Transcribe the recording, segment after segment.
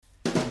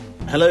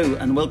Hello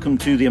and welcome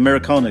to the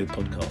Americano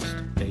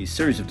podcast, a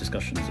series of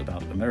discussions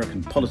about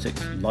American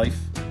politics, life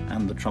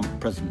and the Trump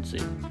presidency.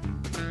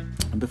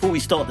 And before we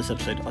start this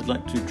episode, I'd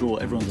like to draw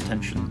everyone's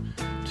attention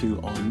to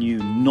our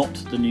new Not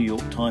the New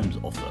York Times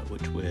offer,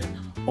 which we're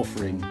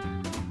offering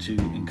to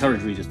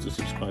encourage readers to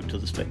subscribe to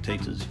the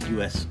Spectator's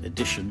US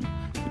edition,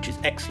 which is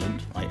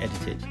excellent. I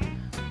edit it.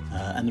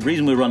 And the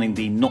reason we're running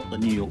the Not the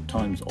New York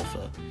Times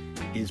offer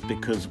is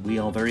because we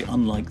are very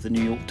unlike the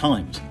New York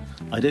Times.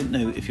 I don't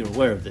know if you're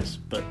aware of this,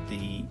 but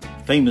the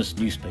famous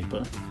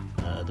newspaper,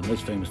 the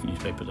most famous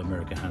newspaper that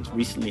America has,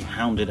 recently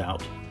hounded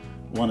out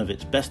one of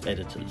its best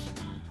editors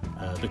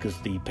because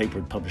the paper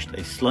had published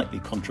a slightly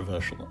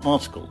controversial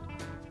article.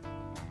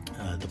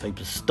 The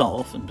paper's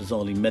staff, and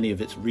bizarrely many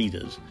of its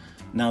readers,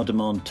 now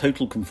demand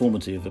total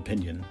conformity of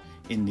opinion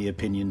in the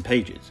opinion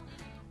pages.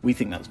 We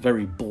think that's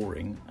very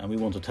boring, and we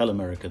want to tell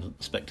America that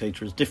the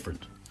Spectator is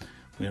different.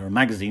 We are a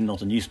magazine,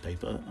 not a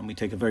newspaper, and we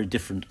take a very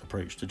different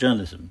approach to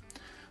journalism.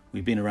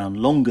 We've been around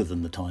longer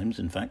than the Times,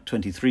 in fact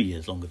 23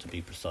 years longer to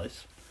be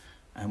precise,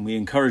 and we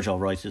encourage our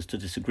writers to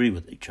disagree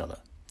with each other.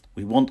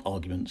 We want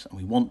arguments and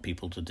we want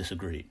people to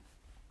disagree.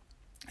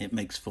 It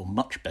makes for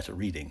much better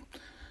reading.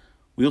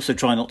 We also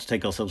try not to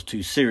take ourselves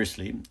too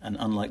seriously, and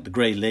unlike the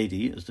Grey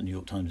Lady, as the New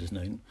York Times is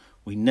known,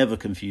 we never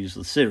confuse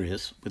the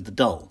serious with the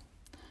dull.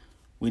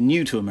 We're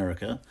new to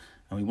America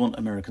and we want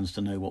Americans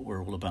to know what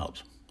we're all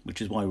about,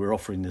 which is why we're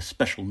offering this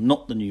special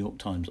Not the New York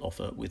Times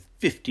offer with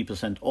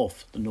 50%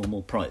 off the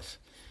normal price.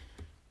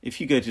 If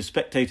you go to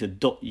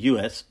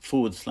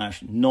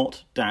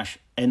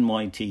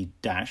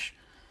spectator.us/not-NYT-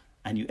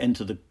 and you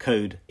enter the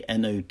code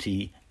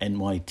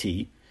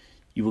NOTNYT,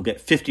 you will get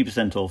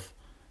 50% off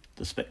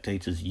the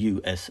Spectator's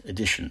US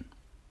edition.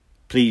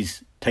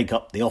 Please take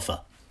up the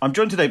offer. I'm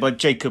joined today by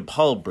Jacob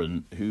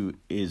Heilbrunn, who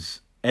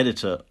is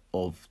editor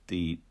of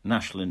the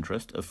National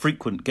Interest, a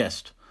frequent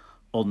guest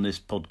on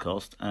this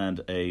podcast and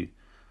a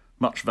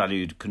much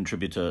valued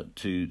contributor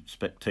to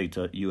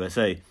Spectator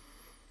USA.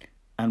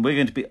 And we're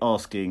going to be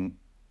asking,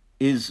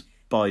 is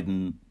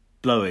Biden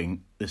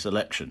blowing this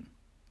election?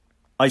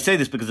 I say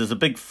this because there's a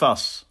big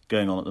fuss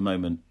going on at the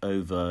moment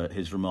over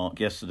his remark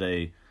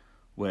yesterday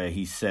where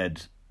he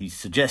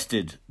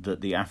suggested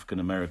that the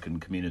African-American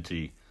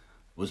community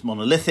was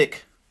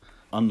monolithic.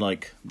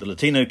 Unlike the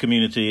Latino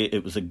community,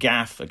 it was a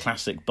gaffe, a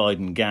classic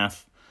Biden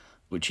gaffe,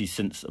 which he's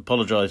since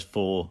apologised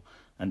for.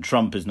 And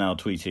Trump is now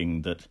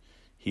tweeting that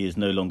he is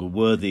no longer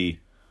worthy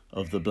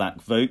of the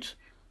black vote.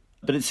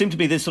 But it seemed to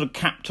be this sort of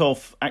capped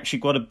off actually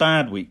quite a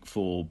bad week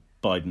for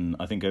Biden,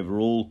 I think,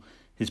 overall.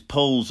 His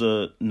polls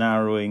are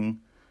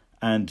narrowing.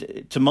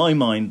 And to my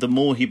mind, the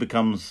more he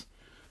becomes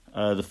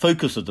the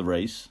focus of the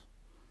race,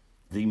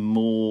 the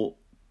more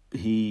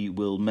he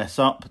will mess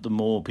up, the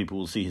more people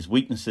will see his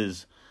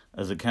weaknesses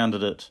as a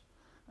candidate,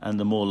 and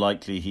the more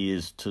likely he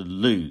is to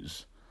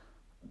lose.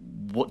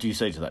 What do you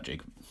say to that,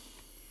 Jacob?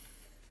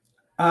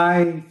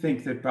 I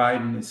think that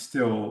Biden is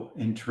still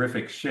in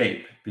terrific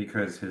shape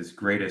because his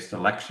greatest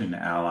election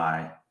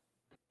ally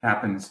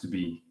happens to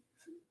be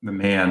the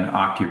man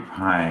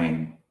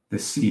occupying the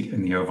seat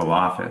in the Oval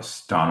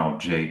Office,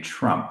 Donald J.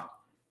 Trump.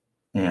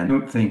 And I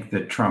don't think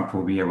that Trump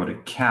will be able to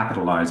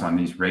capitalize on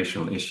these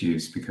racial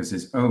issues because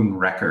his own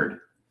record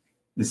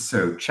is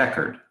so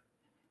checkered.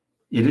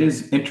 It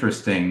is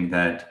interesting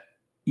that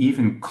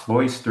even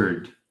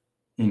cloistered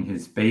in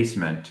his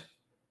basement,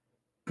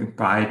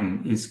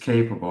 Biden is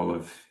capable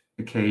of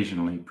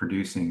occasionally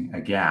producing a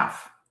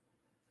gaffe.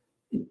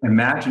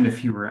 Imagine if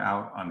he were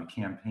out on the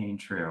campaign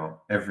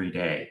trail every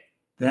day.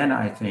 Then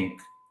I think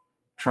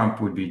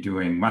Trump would be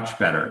doing much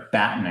better,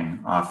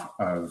 battening off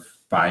of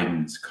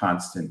Biden's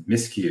constant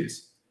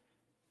miscues.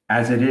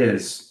 As it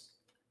is,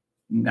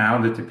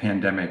 now that the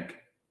pandemic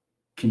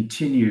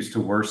continues to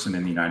worsen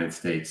in the United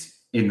States,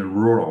 in the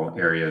rural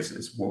areas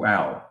as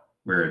well,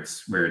 where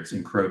it's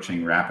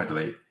encroaching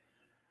rapidly,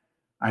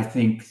 I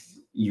think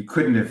you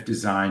couldn't have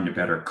designed a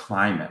better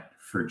climate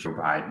for Joe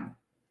Biden.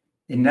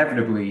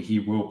 Inevitably, he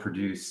will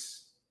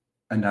produce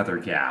another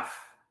gaffe.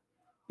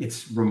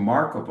 It's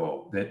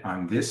remarkable that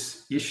on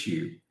this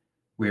issue,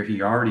 where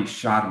he already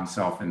shot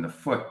himself in the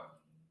foot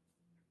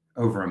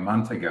over a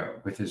month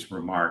ago with his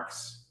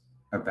remarks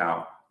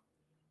about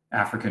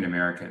African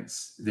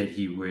Americans, that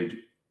he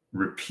would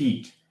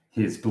repeat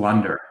his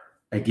blunder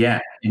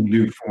again in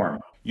new form.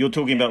 You're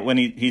talking about when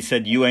he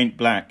said, "You ain't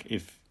black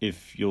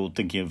if you're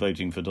thinking of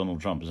voting for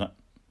Donald Trump," is that?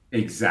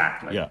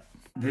 Exactly. Yeah.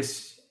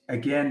 This,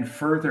 again,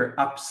 further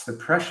ups the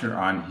pressure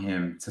on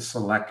him to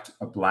select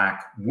a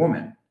black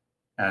woman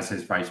as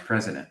his vice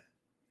president.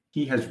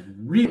 He has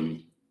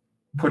really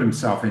put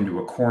himself into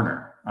a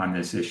corner on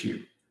this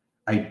issue.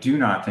 I do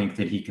not think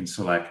that he can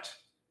select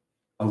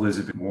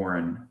Elizabeth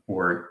Warren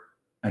or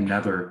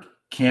another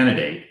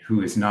candidate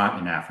who is not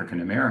an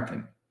African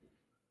American.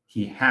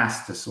 He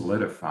has to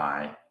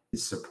solidify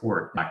his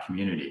support in that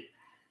community.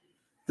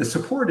 The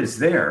support is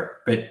there,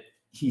 but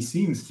he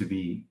seems to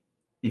be,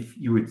 if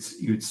you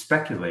would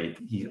speculate,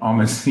 he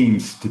almost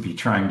seems to be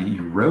trying to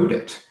erode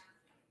it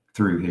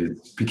through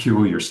his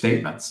peculiar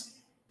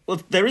statements. Well,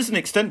 there is an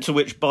extent to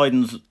which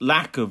Biden's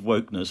lack of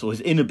wokeness or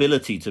his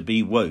inability to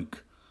be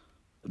woke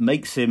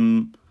makes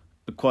him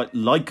quite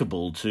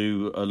likeable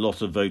to a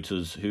lot of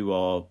voters who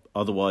are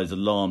otherwise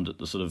alarmed at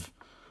the sort of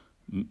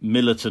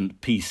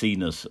militant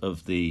PC-ness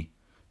of the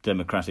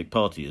Democratic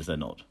Party, is there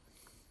not?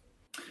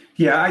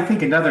 Yeah, I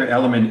think another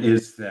element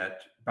is that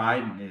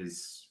Biden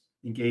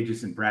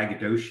engages in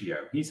braggadocio.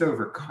 He's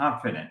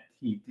overconfident.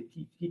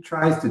 He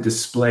tries to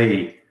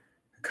display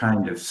a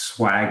kind of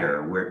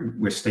swagger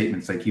with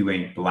statements like "you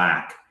ain't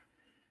black."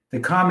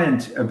 The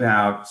comment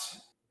about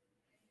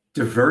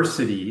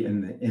diversity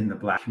in the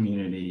black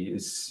community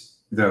is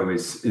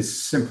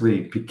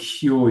simply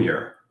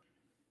peculiar.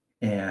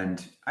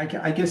 And I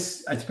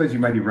suppose you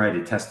might be right.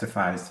 It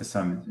testifies to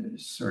some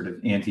sort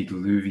of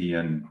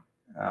antediluvian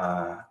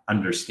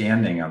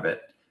understanding of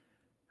it.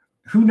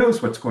 Who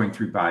knows what's going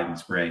through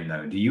Biden's brain,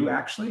 though? Do you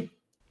actually?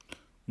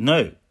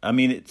 No. I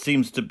mean, it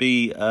seems to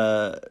be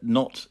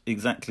not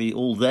exactly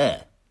all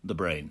there, the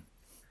brain.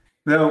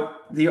 Though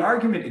the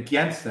argument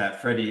against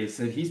that, Freddie, is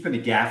that he's been a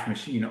gaffe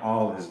machine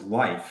all his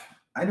life.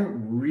 I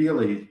don't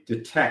really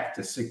detect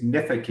a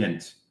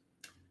significant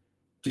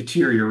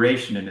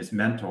deterioration in his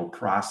mental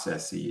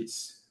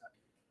processes.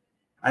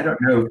 I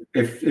don't know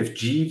if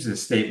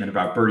Jeeves' statement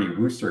about Bertie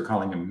Wooster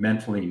calling him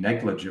mentally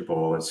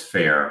negligible is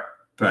fair,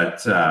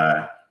 but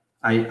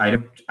I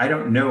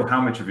don't know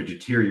how much of a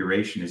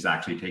deterioration is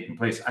actually taking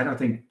place. I don't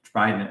think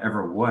Biden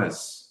ever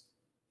was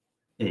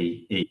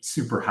a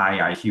super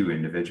high IQ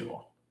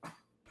individual.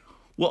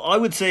 Well, I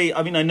would say,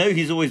 I mean, I know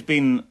he's always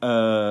been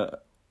a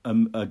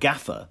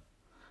gaffer,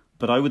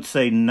 but I would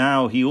say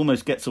now he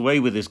almost gets away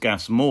with his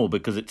gaffes more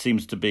because it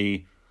seems to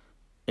be,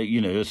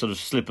 a sort of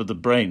slip of the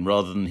brain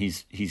rather than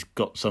he's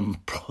got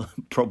some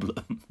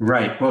problem.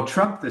 Right. Well,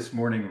 Trump this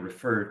morning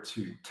referred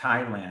to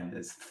Thailand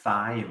as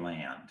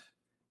Thailand.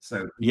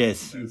 So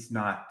yes, he's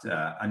not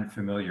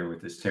unfamiliar with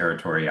this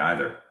territory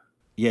either.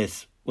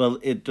 Yes. Well,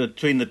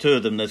 between the two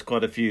of them, there's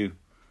quite a few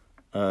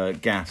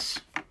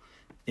gaffes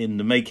in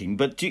the making.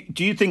 But do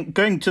you think,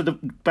 going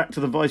back to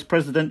the vice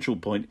presidential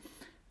point,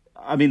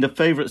 I mean, the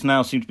favourites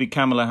now seem to be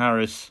Kamala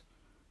Harris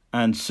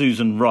and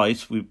Susan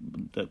Rice.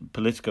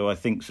 Politico, I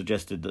think,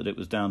 suggested that it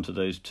was down to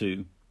those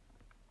two.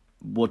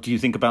 What do you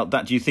think about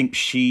that? Do you think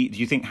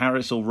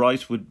Harris or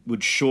Rice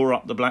would shore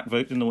up the black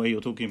vote in the way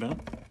you're talking about?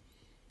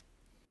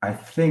 I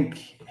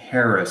think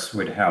Harris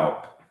would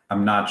help.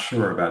 I'm not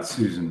sure about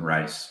Susan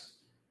Rice.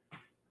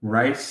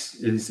 Rice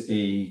is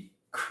a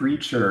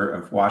creature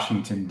of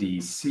Washington,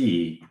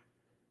 D.C.,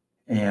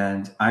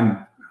 and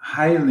I'm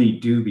highly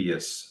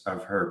dubious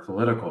of her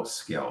political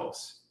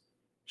skills.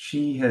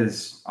 She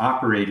has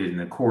operated in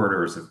the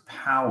corridors of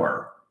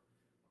power,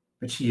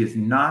 but she has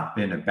not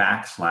been a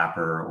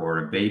backslapper or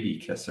a baby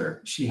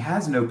kisser. She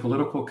has no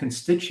political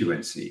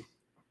constituency.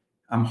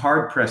 I'm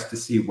hard-pressed to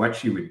see what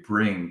she would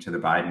bring to the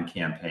Biden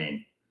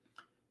campaign.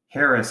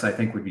 Harris, I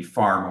think, would be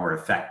far more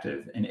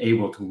effective and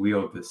able to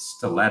wield the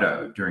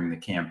stiletto during the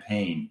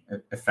campaign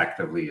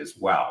effectively as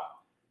well.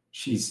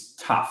 She's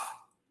tough,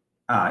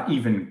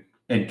 and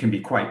can be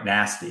quite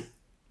nasty.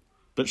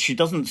 But she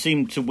doesn't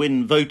seem to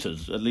win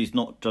voters, at least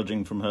not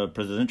judging from her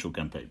presidential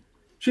campaign.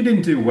 She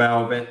didn't do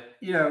well, but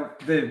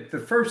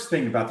the first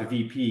thing about the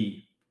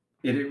VP,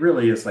 it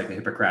really is like the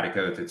Hippocratic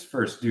Oath. It's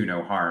first do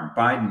no harm.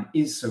 Biden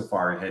is so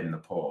far ahead in the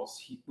polls.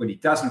 What he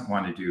doesn't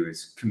want to do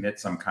is commit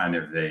some kind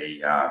of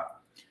a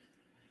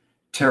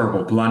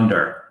terrible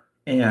blunder.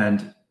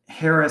 And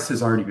Harris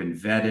has already been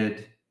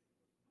vetted.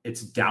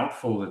 It's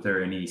doubtful that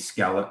there are any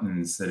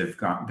skeletons that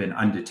have been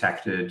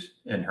undetected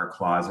in her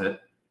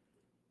closet.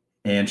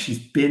 And she's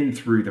been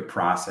through the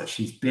process.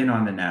 She's been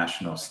on the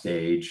national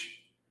stage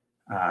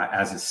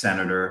as a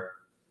senator,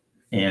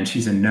 and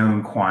she's a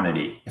known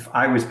quantity. If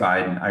I was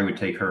Biden, I would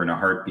take her in a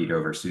heartbeat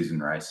over Susan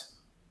Rice.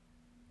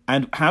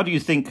 And how do you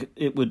think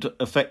it would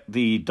affect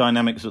the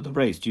dynamics of the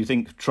race? Do you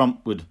think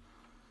Trump would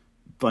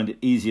find it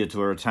easier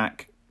to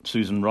attack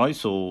Susan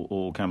Rice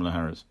or Kamala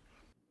Harris?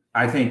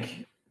 I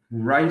think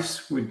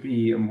Rice would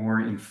be a more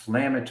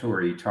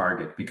inflammatory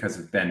target because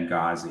of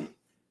Benghazi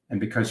and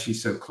because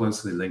she's so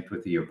closely linked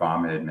with the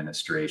Obama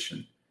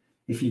administration.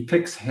 If he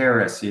picks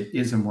Harris, it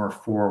is a more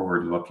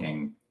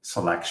forward-looking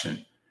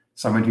selection,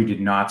 someone who did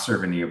not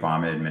serve in the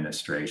Obama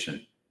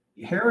administration.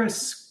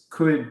 Harris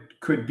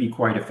could be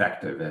quite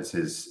effective as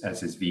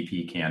his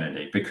VP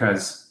candidate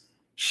because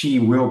she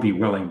will be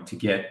willing to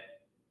get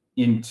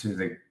into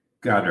the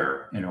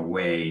gutter in a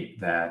way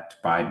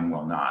that Biden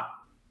will not.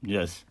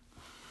 Yes.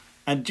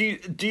 And do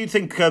you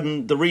think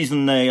the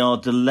reason they are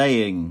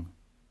delaying,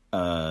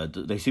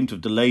 they seem to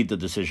have delayed the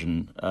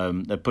decision,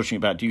 they're pushing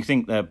it back, do you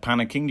think they're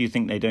panicking? Do you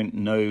think they don't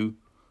know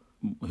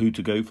who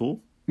to go for?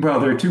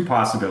 Well, there are two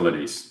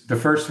possibilities. The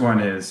first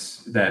one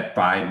is that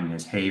Biden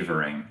is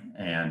havering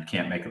and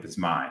can't make up his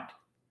mind,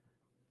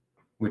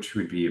 which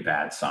would be a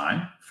bad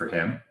sign for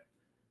him.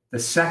 The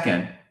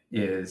second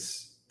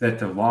is that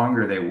the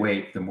longer they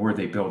wait, the more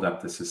they build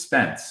up the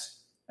suspense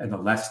and the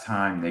less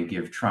time they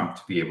give Trump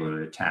to be able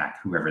to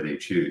attack whoever they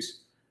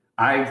choose.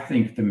 I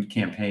think the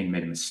campaign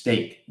made a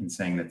mistake in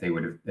saying that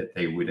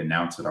they would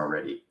announce it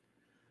already.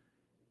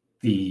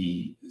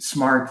 the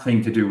smart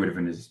thing to do would have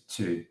been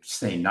to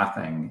say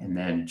nothing and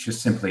then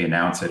just simply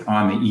announce it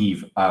on the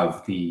eve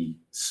of the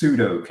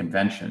pseudo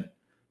convention.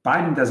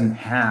 Biden doesn't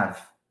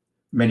have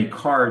many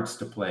cards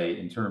to play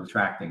in terms of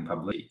attracting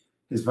publicity.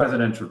 His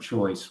presidential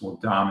choice will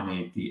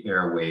dominate the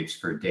airwaves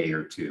for a day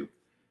or two.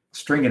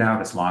 String it out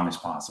as long as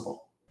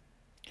possible.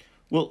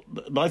 Well,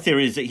 my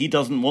theory is that he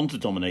doesn't want to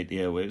dominate the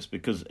airwaves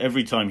because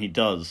every time he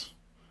does,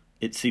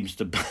 it seems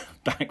to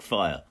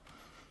backfire.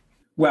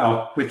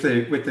 Well, with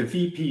the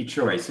VP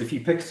choice, if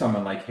you pick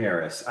someone like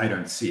Harris, I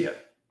don't see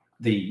it.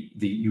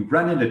 You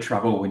run into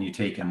trouble when you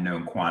take a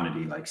known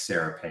quantity like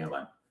Sarah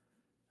Palin,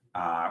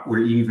 or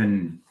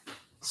even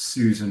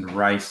Susan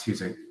Rice,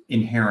 who's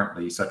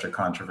inherently such a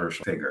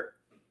controversial figure.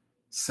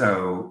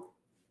 So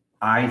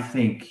I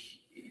think,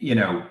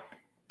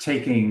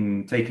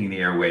 taking the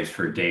airwaves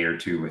for a day or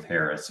two with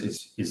Harris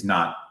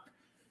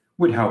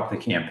would help the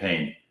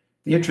campaign.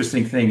 The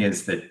interesting thing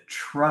is that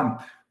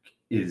Trump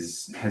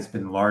has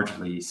been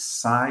largely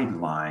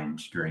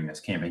sidelined during this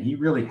campaign. He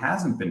really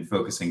hasn't been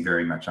focusing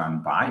very much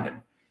on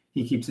Biden.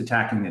 He keeps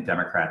attacking the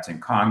Democrats in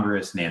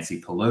Congress, Nancy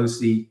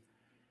Pelosi.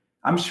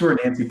 I'm sure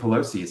Nancy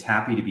Pelosi is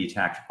happy to be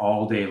attacked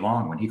all day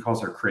long. When he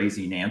calls her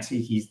crazy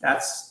Nancy,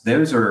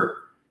 those are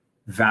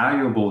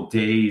valuable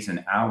days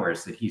and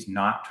hours that he's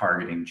not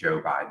targeting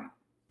Joe Biden.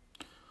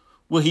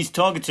 Well, he's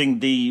targeting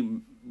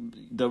the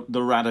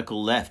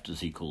radical left,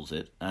 as he calls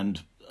it,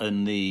 and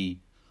the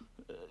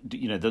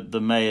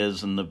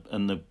mayors and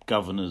the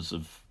governors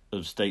of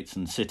states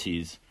and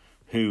cities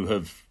who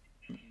have,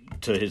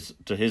 to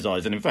his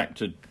eyes, and in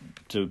fact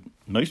to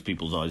most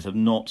people's eyes, have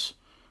not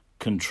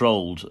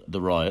controlled the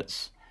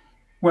riots.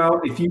 Well,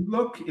 if you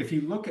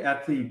look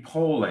at the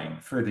polling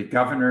for the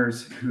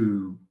governors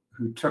who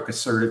took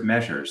assertive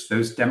measures,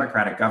 those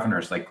Democratic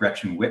governors like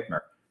Gretchen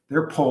Whitmer,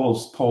 their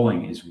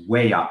polling is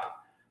way up.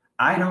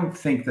 I don't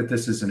think that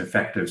this is an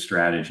effective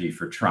strategy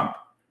for Trump.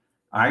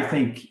 I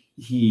think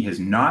he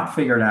has not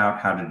figured out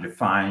how to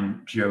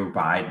define Joe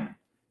Biden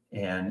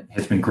and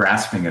has been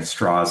grasping at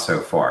straws so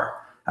far.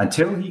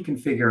 Until he can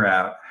figure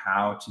out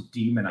how to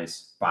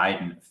demonize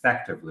Biden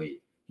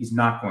effectively, he's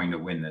not going to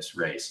win this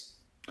race.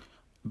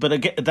 But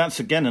again, that's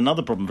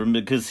another problem for him,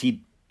 because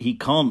he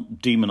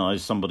can't demonize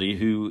somebody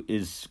who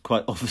is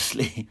quite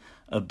obviously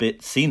a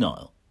bit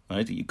senile,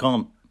 right? You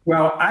can't.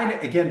 Well,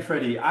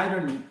 Freddie, I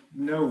don't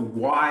know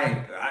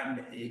why.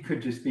 It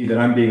could just be that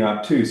I'm being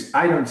obtuse.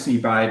 I don't see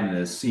Biden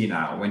as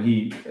senile. When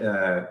he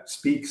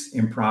speaks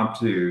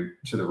impromptu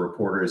to the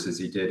reporters, as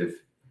he did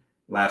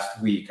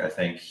last week, I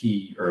think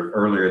or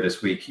earlier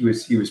this week, he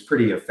was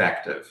pretty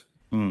effective.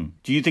 Do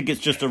you think it's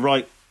just a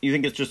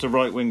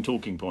right-wing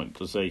talking point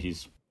to say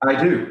he's?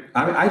 I do.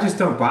 I just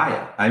don't buy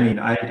it. I mean,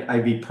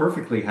 I'd be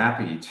perfectly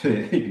happy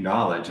to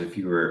acknowledge if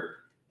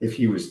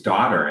he was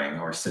doddering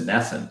or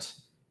senescent.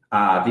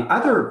 The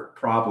other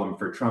problem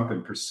for Trump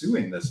in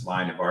pursuing this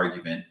line of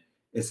argument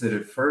is that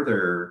it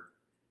further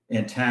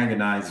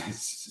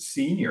antagonizes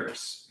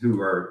seniors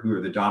who are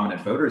the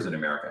dominant voters in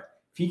America.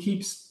 If he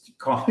keeps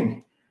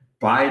calling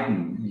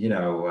Biden,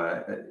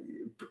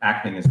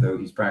 acting as though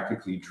he's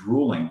practically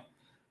drooling,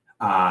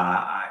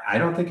 I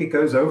don't think it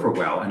goes over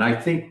well. And I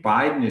think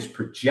Biden is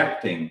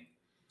projecting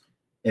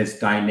as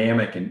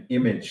dynamic an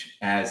image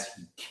as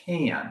he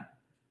can.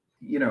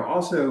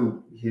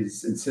 Also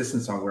his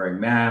insistence on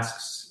wearing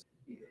masks,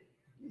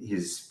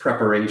 his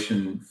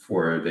preparation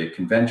for the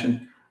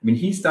convention. I mean,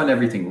 he's done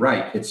everything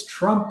right. It's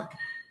Trump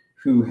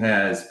who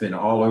has been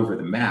all over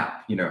the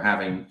map,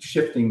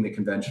 shifting the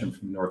convention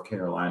from North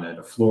Carolina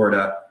to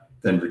Florida,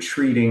 then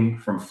retreating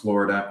from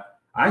Florida.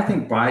 I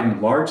think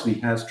Biden largely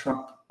has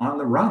Trump on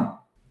the run.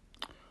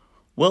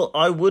 Well,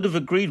 I would have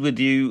agreed with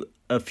you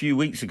a few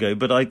weeks ago,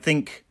 but I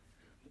think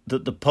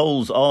that the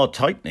polls are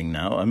tightening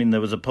now. I mean, there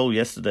was a poll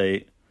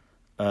yesterday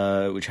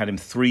which had him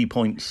 3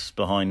 points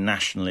behind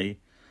nationally.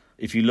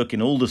 If you look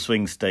in all the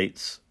swing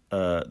states,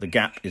 the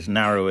gap is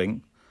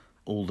narrowing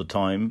all the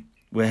time.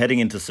 We're heading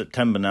into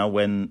September now,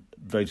 when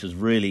voters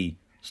really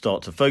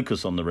start to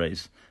focus on the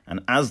race. And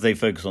as they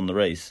focus on the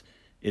race,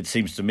 it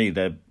seems to me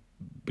they're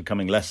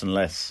becoming less and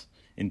less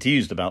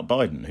enthused about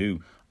Biden, who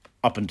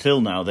up until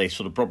now they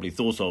sort of probably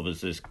thought of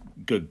as this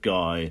good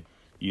guy,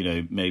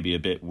 maybe a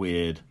bit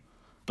weird,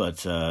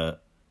 but a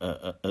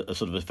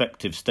sort of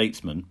effective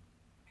statesman.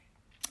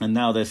 And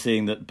now they're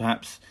seeing that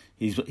perhaps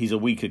he's a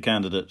weaker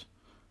candidate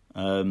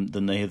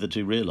than they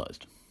hitherto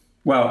realized.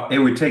 Well, it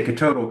would take a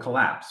total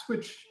collapse,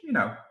 which,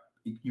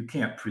 you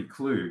can't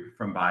preclude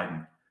from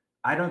Biden.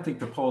 I don't think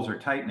the polls are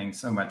tightening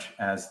so much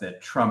as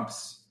that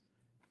Trump's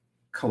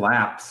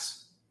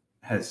collapse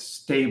has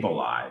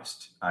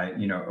stabilized. A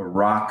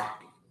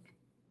rock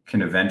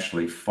can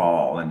eventually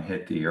fall and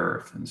hit the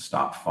earth and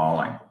stop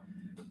falling.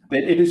 But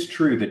it is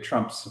true that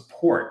Trump's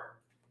support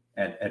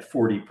at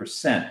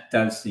 40%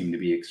 does seem to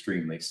be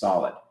extremely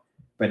solid.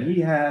 But he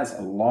has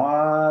a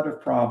lot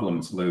of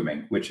problems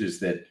looming, which is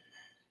that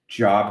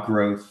job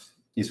growth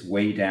is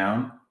way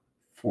down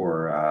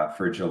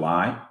for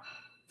July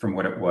from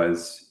what it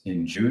was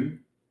in June.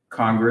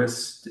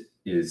 Congress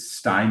is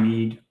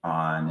stymied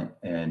on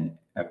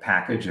a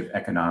package of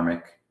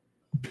economic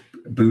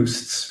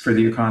boosts for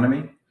the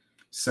economy.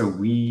 So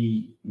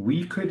we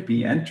could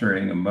be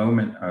entering a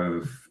moment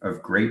of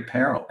great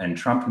peril, and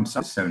Trump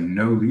himself has shown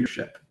no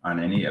leadership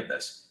on any of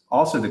this.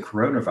 Also, the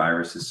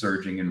coronavirus is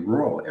surging in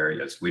rural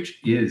areas, which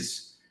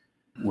is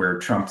where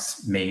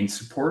Trump's main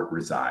support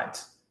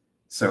resides.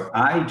 So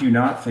I do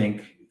not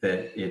think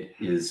that it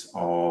is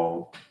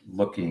all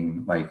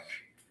looking like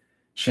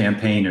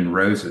champagne and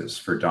roses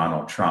for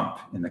Donald Trump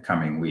in the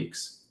coming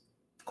weeks.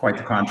 Quite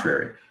the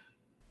contrary.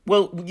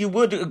 Well, you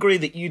would agree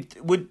that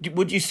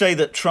would you say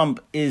that Trump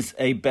is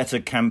a better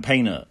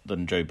campaigner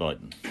than Joe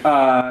Biden?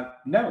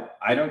 No,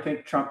 I don't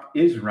think Trump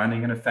is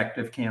running an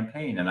effective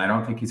campaign, and I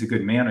don't think he's a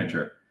good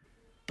manager.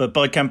 But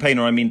by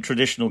campaigner, I mean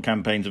traditional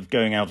campaigns of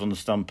going out on the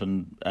stump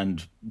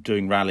and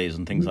doing rallies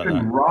and things like that.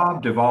 He's been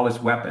robbed of all his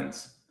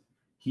weapons.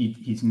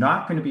 He's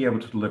not going to be able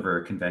to deliver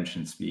a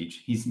convention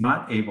speech. He's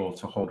not able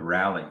to hold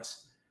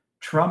rallies.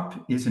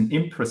 Trump is an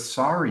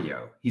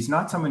impresario. He's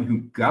not someone who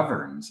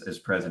governs as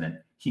president.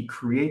 He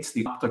creates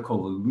the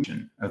optical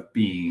illusion of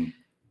being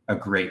a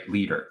great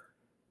leader.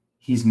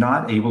 He's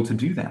not able to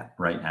do that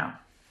right now.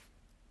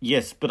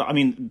 Yes, but I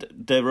mean,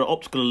 there are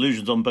optical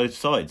illusions on both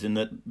sides in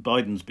that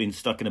Biden's been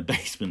stuck in a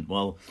basement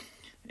while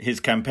his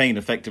campaign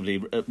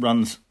effectively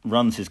runs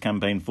his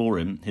campaign for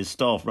him. His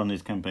staff run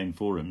his campaign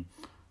for him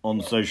on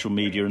social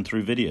media and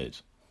through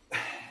videos.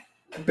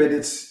 But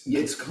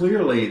it's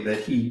clearly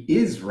that he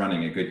is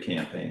running a good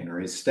campaign, or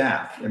his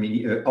staff. I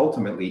mean,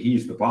 ultimately,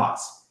 he's the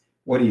boss.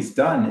 What he's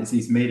done is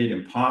he's made it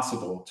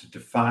impossible to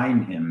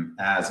define him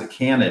as a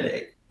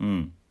candidate.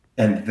 And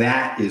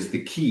that is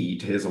the key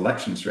to his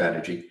election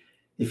strategy.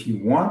 If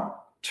you want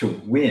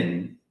to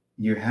win,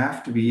 you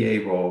have to be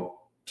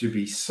able to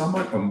be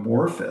somewhat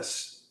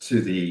amorphous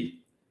to the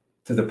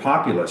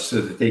populace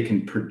so that they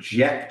can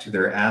project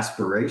their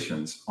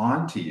aspirations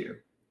onto you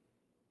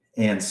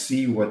and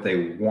see what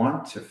they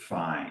want to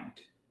find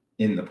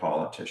in the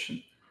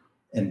politician.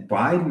 And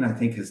Biden, I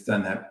think, has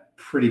done that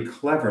pretty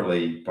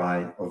cleverly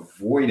by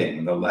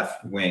avoiding the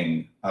left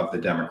wing of the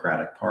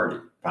Democratic Party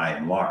by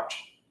and large.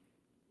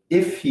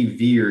 If he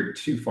veered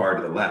too far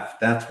to the left,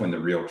 that's when the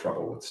real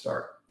trouble would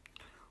start.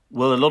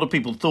 Well, a lot of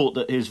people thought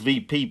that his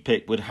VP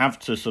pick would have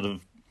to sort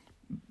of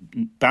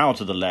bow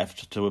to the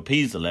left to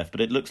appease the left,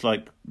 but it looks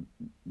like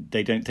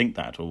they don't think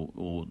that,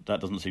 or that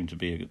doesn't seem to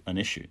be an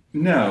issue.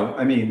 No,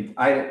 I mean,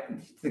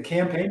 the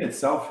campaign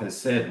itself has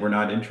said we're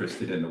not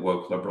interested in the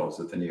woke liberals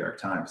at the New York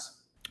Times.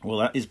 Well,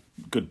 that is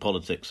good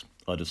politics,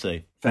 I'd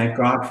say. Thank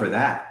God for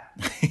that.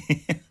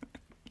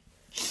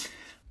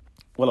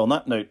 Well, on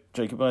that note,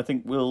 Jacob, I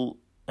think we'll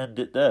end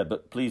it there,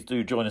 but please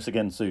do join us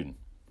again soon.